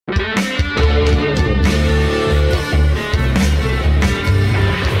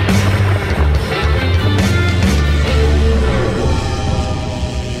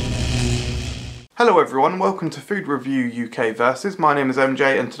Hello everyone, welcome to Food Review UK Versus. My name is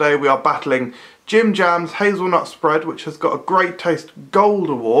MJ and today we are battling Jim Jam's Hazelnut Spread, which has got a Great Taste Gold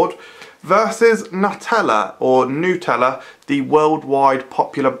Award, versus Nutella, or Nutella, the worldwide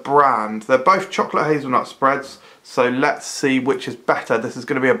popular brand. They're both chocolate hazelnut spreads, so let's see which is better. This is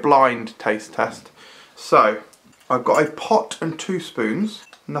going to be a blind taste test. So, I've got a pot and 2 spoons.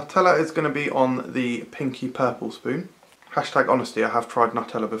 Nutella is going to be on the pinky purple spoon. Hashtag honesty, I have tried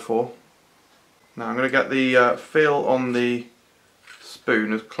Nutella before. Now I'm going to get the feel on the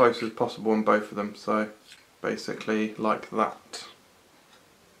spoon as close as possible on both of them, so basically like that.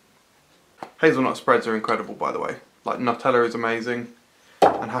 Hazelnut spreads are incredible, by the way. Like, Nutella is amazing,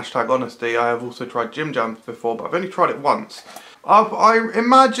 and hashtag honesty, I have also tried Jim Jams before, but I've only tried it once. I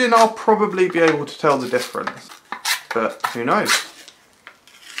imagine I'll probably be able to tell the difference, but who knows?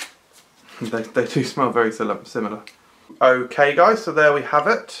 They do smell very similar. Okay guys, so there we have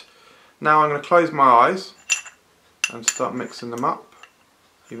it. Now I'm going to close my eyes and start mixing them up,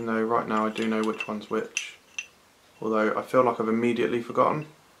 even though right now I do know which one's which, although I feel like I've immediately forgotten.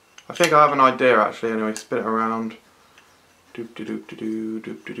 I think I have an idea actually. Anyway, spin it around. Doop de doop de doo,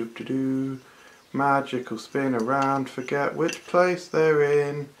 doop de doop de doo. Magical spin around, forget which place they're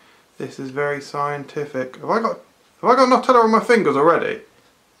in. This is very scientific. Have I got Nutella on my fingers already?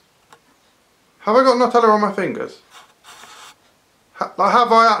 Have I got Nutella on my fingers?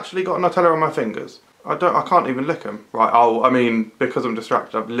 Have I actually got Nutella on my fingers? I can't even lick them. Right, I mean, because I'm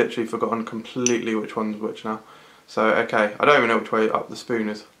distracted, I've literally forgotten completely which one's which now. So, okay, I don't even know which way up the spoon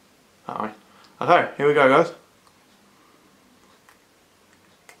is. That way. Okay, here we go, guys.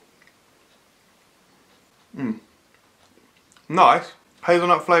 Nice.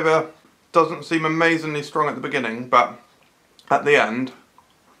 Hazelnut flavour doesn't seem amazingly strong at the beginning, but at the end,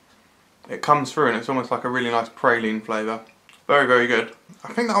 it comes through and it's almost like a really nice praline flavour. Very, very good.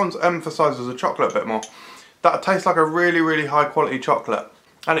 I think that one's emphasises the chocolate a bit more. That tastes like a really, really high quality chocolate.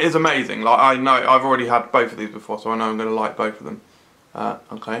 And it is amazing. Like, I know, I've already had both of these before, so I know I'm going to like both of them.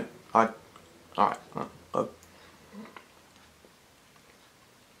 Okay. Alright.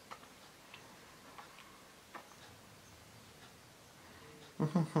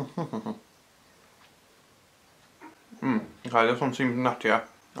 Okay, this one seems nuttier.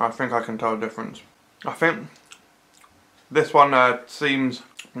 I think I can tell the difference. I think this one seems,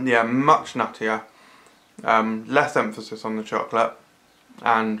 yeah, much nuttier, less emphasis on the chocolate,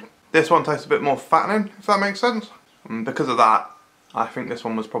 and this one tastes a bit more fattening, if that makes sense. And because of that, I think this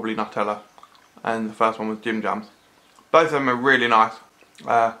one was probably Nutella, and the first one was Jim Jams. Both of them are really nice.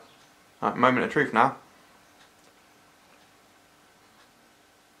 Right, moment of truth now.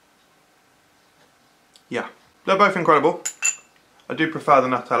 Yeah, they're both incredible. I do prefer the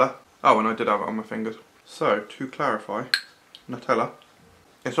Nutella. Oh, and I did have it on my fingers. So, to clarify, Nutella,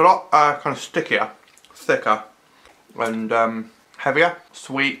 it's a lot kind of stickier, thicker, and heavier,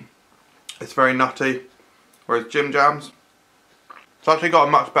 sweet. It's very nutty, whereas Jim Jams, it's actually got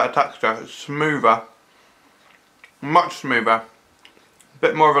a much better texture. It's smoother, much smoother, a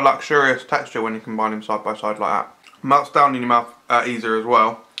bit more of a luxurious texture when you combine them side by side like that. Melts down in your mouth easier as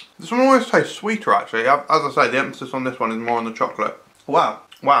well. This one almost tastes sweeter actually. As I say, the emphasis on this one is more on the chocolate. Wow,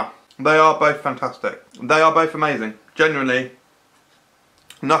 wow. They are both fantastic. They are both amazing. Genuinely,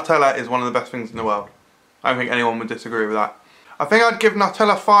 Nutella is one of the best things in the world. I don't think anyone would disagree with that. I think I'd give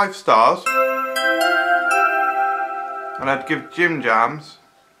Nutella 5 stars. And I'd give Jim Jams,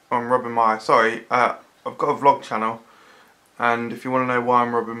 oh, I'm rubbing my eye, sorry, I've got a vlog channel. And if you want to know why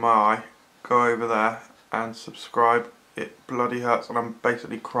I'm rubbing my eye, go over there and subscribe. It bloody hurts and I'm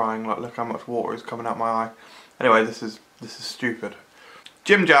basically crying, like look how much water is coming out my eye. Anyway, this is stupid.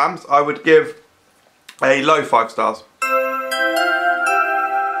 Jim Jams, I would give a low 5 stars.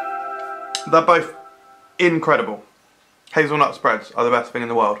 They're both incredible. Hazelnut spreads are the best thing in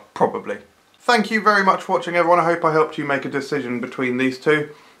the world, probably. Thank you very much for watching, everyone. I hope I helped you make a decision between these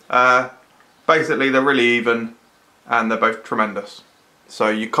two. Basically, they're really even and they're both tremendous. So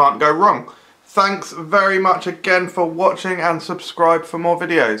you can't go wrong. Thanks very much again for watching and subscribe for more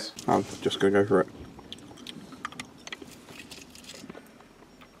videos. I'm just going to go for it.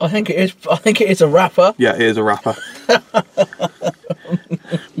 I think it is a wrapper. Yeah, it is a wrapper.